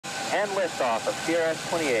And liftoff of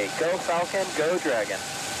CRS-28. Go Falcon, go Dragon.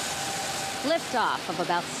 Liftoff of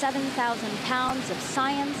about 7,000 pounds of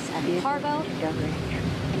science and cargo,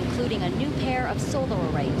 including a new pair of solar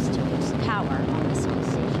arrays to boost power on the space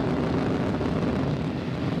station.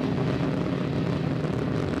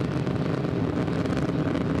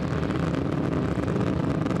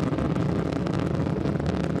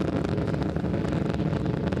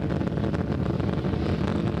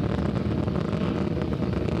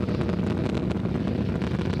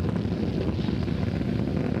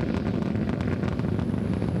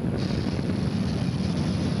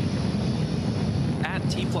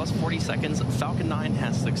 Plus 40 seconds, Falcon 9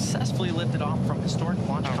 has successfully lifted off from historic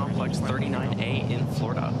launch complex 39A in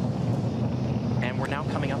Florida. And we're now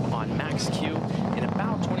coming up on max Q in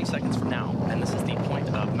about 20 seconds from now. And this is the point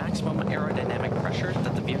of maximum aerodynamic pressure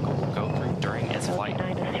that the vehicle will go through during its flight.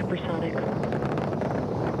 Falcon 9 is supersonic.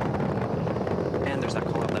 And there's that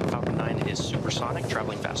call out that Falcon 9 is supersonic,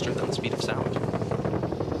 traveling faster than the speed of sound.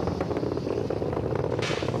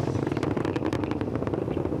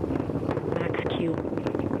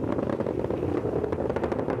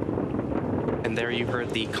 And there you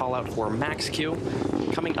heard the call out for max Q.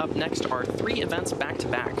 Coming up next are 3 events back to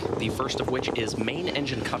back, the first of which is main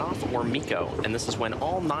engine cutoff, or MECO, and this is when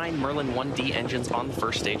all 9 Merlin 1D engines on the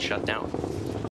first stage shut down.